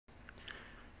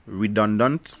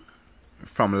redundant,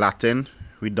 from Latin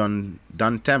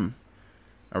redundantem.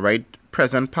 All right,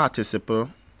 present participle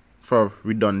for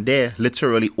redundare,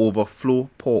 literally overflow,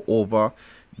 pour over,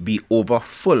 be over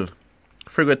full,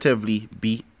 figuratively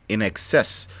be in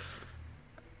excess.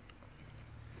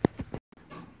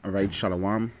 All right,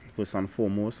 shalom. First and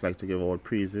foremost, like to give all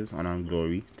praises, honor and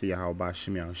glory to Yahweh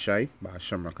Shemi and Shai,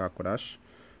 Ba'ashem Rakakodash.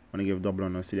 I want to give double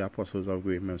honor to the apostles of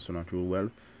great men, so not true well.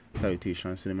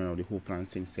 Salutations to the men of the whole plan,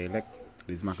 saints elect.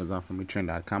 These markers are from the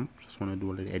trend.com. Just want to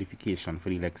do a little edification for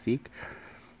the elect's sake.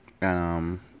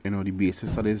 The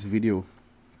basis of this video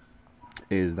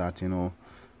is that,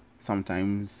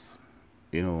 sometimes,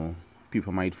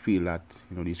 people might feel that,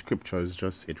 the scripture is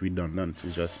just redundant.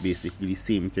 It's just basically the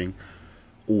same thing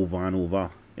over and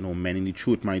over. Men in the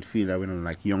truth might feel that,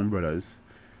 like young brothers.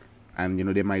 And,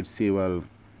 they might say, well,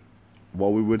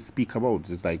 what we would speak about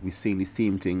is like we're saying the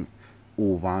same thing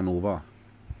over and over.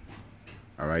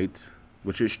 All right?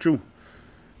 Which is true.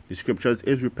 The scriptures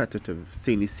is repetitive,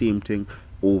 saying the same thing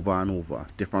over and over.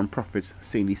 Different prophets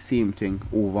saying the same thing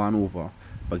over and over.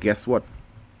 But guess what?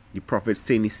 The prophets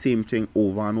saying the same thing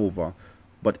over and over,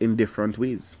 but in different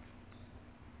ways.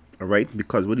 All right?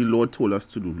 Because what the Lord told us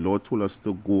to do, Lord told us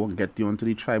to go and get unto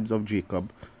the tribes of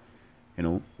Jacob,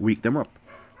 wake them up,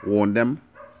 warn them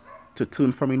to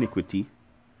turn from iniquity,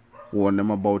 warn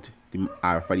them about the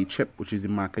Alpha, the chip, which is the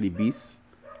mark of the beast,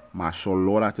 martial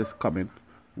law that is coming,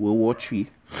 World War III,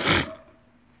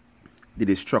 the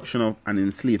destruction of and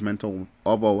enslavement of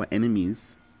our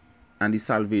enemies, and the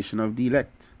salvation of the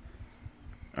elect.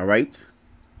 All right?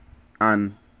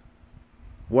 And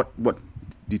what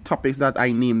the topics that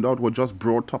I named out were just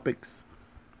broad topics.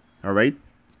 All right?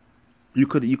 You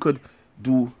could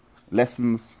do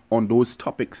lessons on those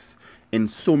topics in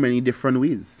so many different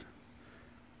ways.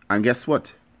 And guess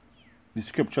what? The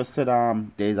scripture said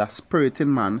there is a spirit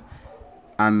in man,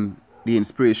 and the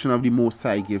inspiration of the Most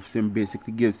High gives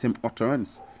him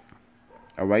utterance.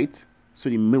 All right? So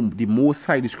the Most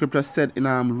High, the scripture said in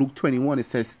Luke 21, it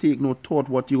says, take no thought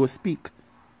what you will speak,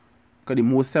 because the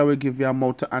Most High will give you a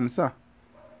mouth to answer.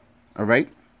 All right?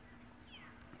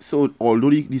 So although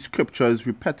the scripture is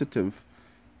repetitive,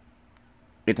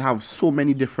 it has so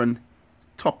many different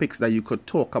topics that you could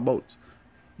talk about.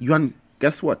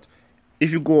 Guess what?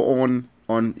 If you go on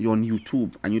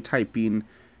YouTube and you type in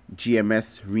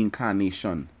GMS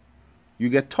reincarnation, you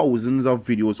get thousands of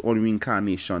videos on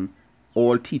reincarnation,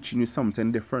 all teaching you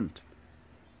something different.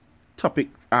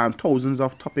 Thousands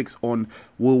of topics on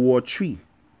World War III,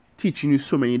 teaching you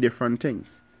so many different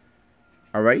things.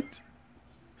 All right?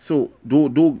 So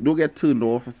don't get turned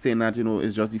off saying that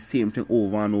it's just the same thing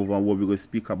over and over what we're going to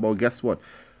speak about. Guess what?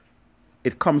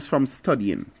 It comes from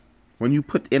studying. When you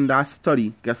put in that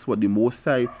study, guess what? The Most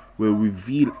High will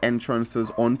reveal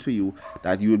entrances unto you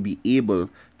that you will be able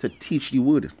to teach the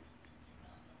word.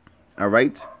 All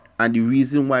right? And the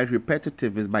reason why it's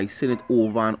repetitive is by saying it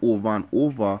over and over and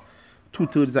over.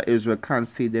 2/3 of Israel can't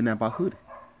say they never heard.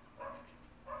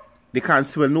 They can't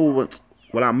say,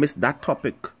 well, I missed that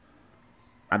topic.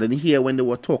 I didn't hear when they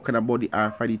were talking about the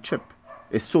Alpha, the chip.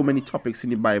 There's so many topics in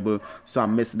the Bible, so I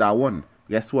missed that one.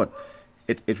 Guess what?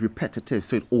 It's repetitive,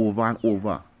 so it's over and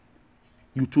over.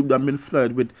 YouTube done been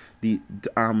flooded with the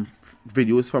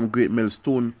videos from Great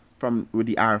Millstone with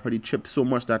the Alpha, the chip so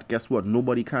much that guess what?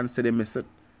 Nobody can say they miss it.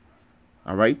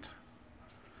 All right?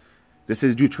 This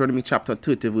is Deuteronomy chapter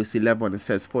 30, verse 11. It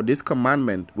says, for this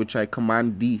commandment which I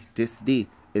command thee this day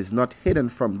is not hidden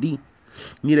from thee,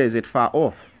 neither is it far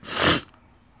off.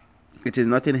 It is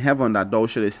not in heaven that thou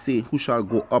shouldest say, who shall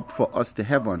go up for us to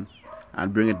heaven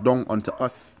and bring it down unto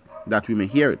us, that we may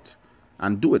hear it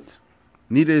and do it.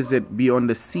 Neither is it beyond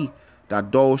the sea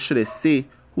that thou shouldest say,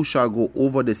 who shall go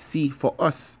over the sea for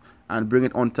us and bring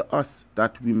it unto us,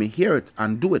 that we may hear it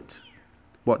and do it.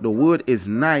 But the word is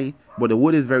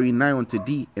very nigh unto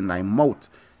thee, in thy mouth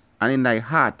and in thy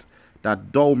heart,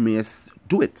 that thou mayest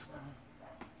do it.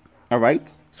 All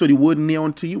right? So the word near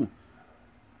unto you.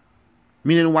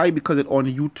 Meaning why? Because it's on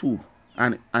YouTube.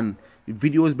 And the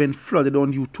video has been flooded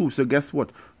on YouTube. So guess what?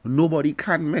 Nobody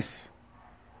can miss.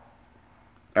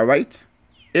 All right?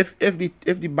 If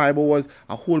the Bible was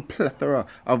a whole plethora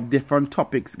of different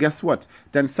topics, guess what?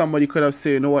 Then somebody could have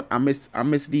said, you know what? I miss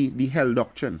the hell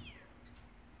doctrine.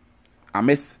 I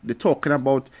miss the talking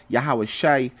about Yahweh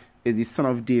Shai is the son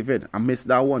of David. I miss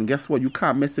that one. Guess what? You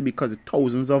can't miss it because of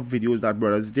thousands of videos that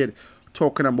brothers did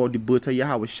talking about the birth of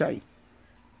Yahweh Shai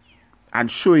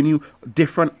and showing you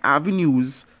different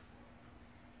avenues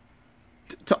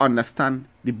to understand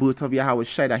the birth of Yahweh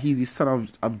Shai, that he's the son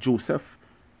of Joseph,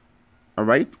 all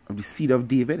right, of the seed of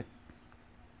David.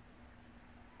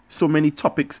 So many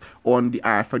topics on the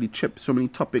RFID chip, so many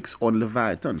topics on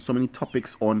Leviathan, so many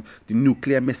topics on the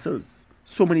nuclear missiles,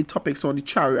 so many topics on the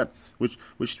chariots, which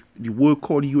the world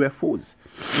called UFOs.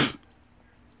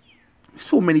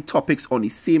 So many topics on the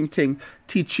same thing,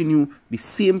 teaching you the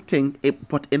same thing,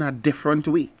 but in a different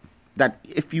way. That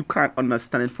if you can't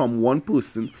understand it from one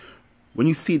person, when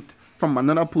you see it from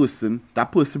another person,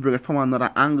 that person bring it from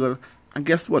another angle, and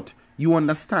guess what? You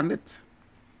understand it.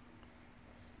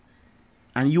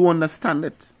 And you understand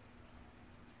it.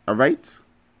 Alright?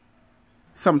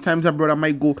 Sometimes a brother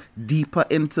might go deeper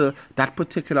into that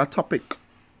particular topic.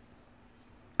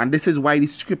 And this is why the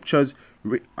scriptures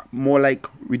more like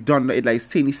redundant, like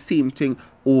saying the same thing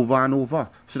over and over,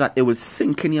 so that it will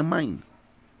sink in your mind.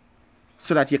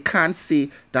 So that you can't say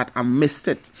that I missed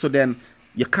it. So then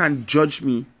you can't judge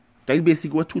me. That is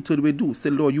basically what two-thirds will do.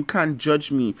 Say, Lord, you can't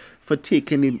judge me for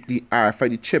taking the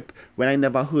RFID chip when I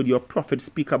never heard your prophet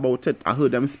speak about it. I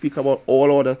heard them speak about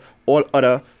all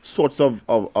other sorts of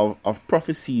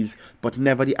prophecies, but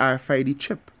never the RFID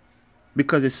chip.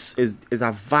 Because it's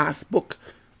a vast book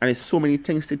and there's so many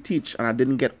things to teach, and I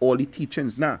didn't get all the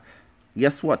teachings. Now,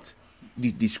 guess what?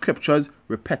 The scriptures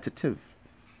repetitive.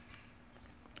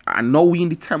 And now we in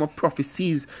the time of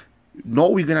prophecies. Now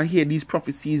we're going to hear these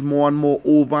prophecies more and more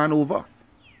over and over.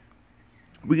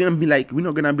 We're not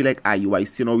going to be like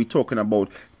IUIC, you know, we're talking about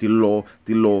the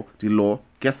law.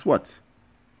 Guess what?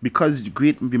 Because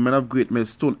the men of great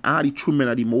millstone are the true men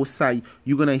of the Most High,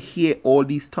 you're going to hear all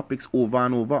these topics over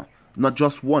and over. Not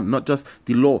just one, not just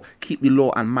the law. Keep the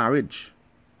law and marriage.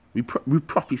 We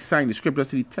prophesy. The scripture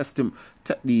says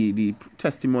the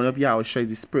testimony of Yahweh is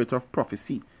the spirit of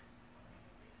prophecy.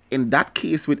 In that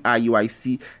case with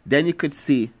IUIC, then you could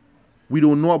say, we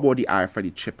don't know about the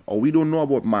RFID chip, or we don't know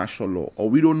about martial law, or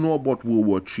we don't know about World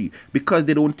War III, because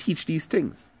they don't teach these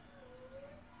things.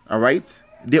 All right?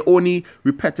 They're only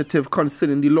repetitive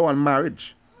concerning the law and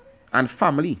marriage and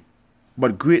family.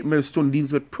 But Great Millstone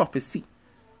deals with prophecy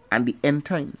and the end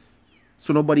times.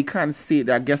 So nobody can say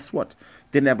that, guess what?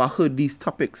 They never heard these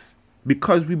topics.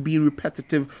 Because we being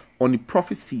repetitive on the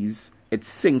prophecies, it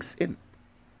sinks in.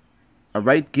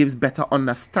 Alright, gives better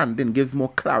understanding, gives more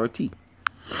clarity.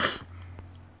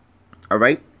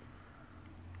 Alright?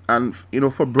 And you know,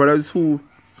 for brothers who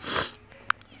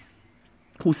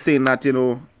saying that, you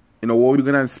know, what we're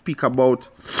gonna speak about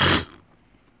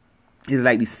is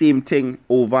like the same thing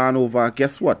over and over.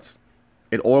 Guess what?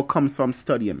 It all comes from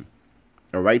studying.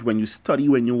 Alright? When you study,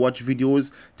 when you watch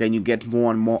videos, then you get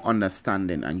more and more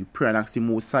understanding, and you pray and ask the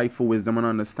Most High for wisdom and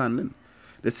understanding.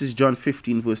 This is John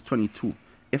 15 verse 22.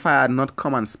 If I had not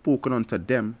come and spoken unto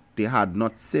them, they had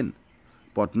not sinned.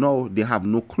 But now they have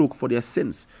no cloak for their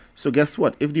sins. So guess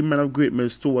what? If the men of Great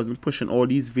Millstone wasn't pushing all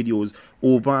these videos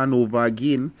over and over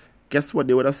again, guess what?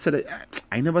 They would have said,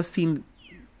 I never seen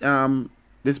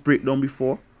this breakdown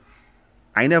before.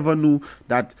 I never knew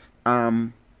that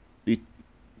the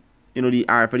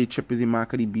RFID chip is the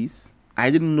mark of the beast.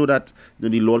 I didn't know that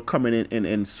the Lord coming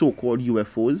in so-called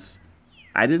UFOs.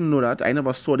 I didn't know that. I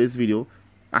never saw this video.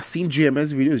 I've seen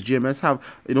GMS videos. GMS have,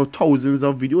 thousands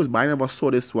of videos, but I never saw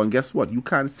this one. Guess what? You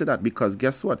can't say that, because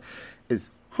guess what? It's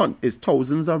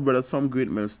thousands of brothers from Great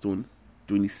Millstone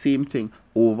doing the same thing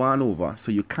over and over,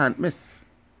 so you can't miss.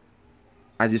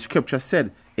 As the scripture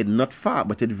said, it's not far,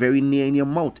 but it's very near in your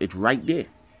mouth. It's right there.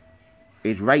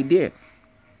 It's right there.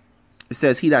 It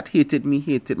says, he that hated me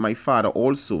hated my Father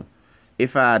also.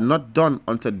 If I had not done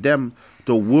unto them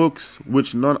the works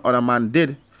which none other man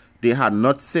did, they had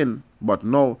not sinned, but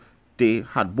now they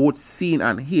had both seen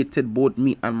and hated both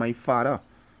me and my Father.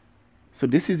 So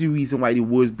this is the reason why the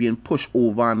word is being pushed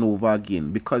over and over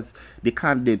again, because they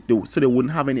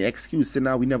wouldn't have any excuse.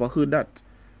 Now we never heard that.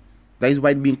 That is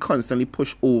why it's being constantly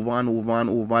pushed over and over and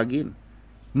over again.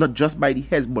 Not just by the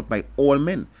heads, but by all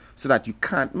men, so that you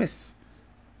can't miss.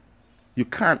 You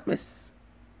can't miss.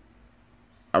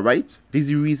 Alright? This is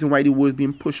the reason why the word is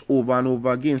being pushed over and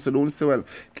over again. So don't say, well,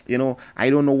 I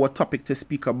don't know what topic to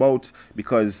speak about,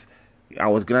 because I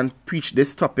was going to preach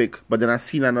this topic, but then I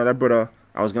seen another brother.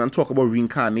 I was going to talk about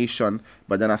reincarnation,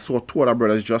 but then I saw two other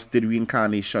brothers just did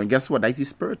reincarnation. Guess what? That's the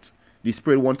spirit. The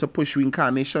spirit want to push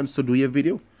reincarnation, so do your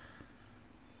video.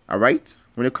 Alright?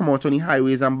 When you come out on the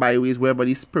highways and byways, wherever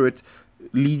the spirit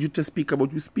lead you to speak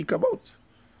about, you speak about.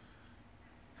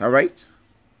 Alright?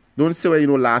 Don't say,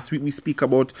 well, last week we speak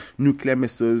about nuclear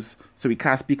missiles, so we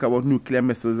can't speak about nuclear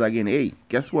missiles again. Hey,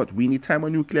 guess what? We need time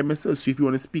on nuclear missiles. So if you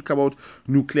want to speak about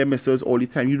nuclear missiles all the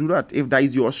time, you do that. If that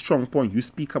is your strong point, you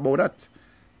speak about that.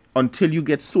 Until you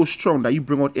get so strong that you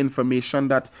bring out information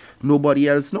that nobody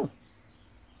else knows.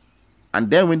 And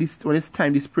then when it's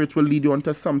time, the Spirit will lead you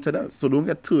onto something else. So don't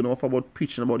get turned off about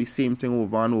preaching about the same thing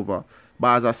over and over.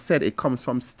 But as I said, it comes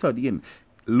from studying.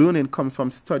 Learning comes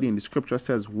from studying. The scripture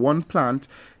says one plant,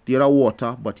 the other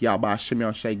water, but Yahweh Hashem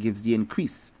Yahushai gives the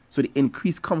increase. So the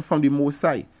increase comes from the Most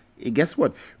High. And guess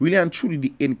what? Really and truly,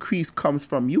 the increase comes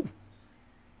from you.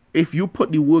 If you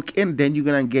put the work in, then you're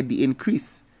gonna get the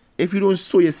increase. If you don't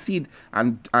sow your seed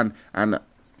and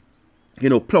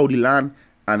plow the land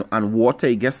and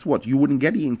water, guess what? You wouldn't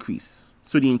get the increase.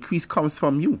 So the increase comes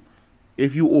from you.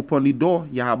 If you open the door,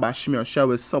 Yahweh Hashem Yahushai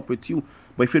will sup with you.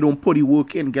 But if you don't put the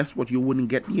work in, guess what? You wouldn't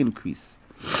get the increase.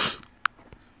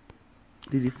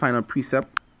 This is the final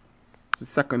precept.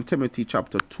 It's 2 Timothy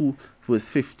chapter 2, verse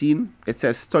 15. It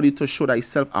says, study to show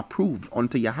thyself approved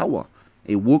unto Yahweh,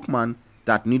 a workman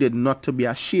that needed not to be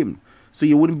ashamed. So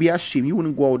you wouldn't be ashamed. You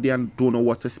wouldn't go out there and don't know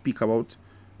what to speak about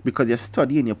because you're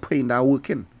studying, you're putting that work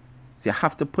in. So you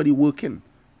have to put the work in.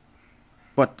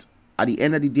 But at the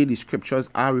end of the day, the scriptures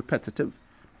are repetitive.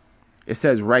 It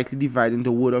says, rightly dividing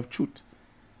the word of truth.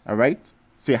 All right?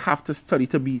 So you have to study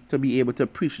to be able to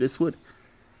preach this word.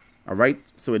 All right?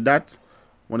 So with that,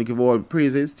 I want to give all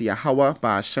praises to Yahweh,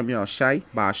 Ba'ashem Yahushai,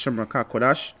 Ba'ashem Rakah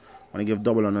Kodash. I want to give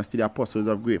double honors to the apostles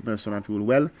of great mercy and rule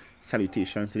well.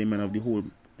 Salutations to the men of the whole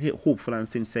hopeful and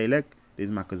sincere elect. This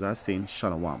is Makazah saying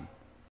Shalom.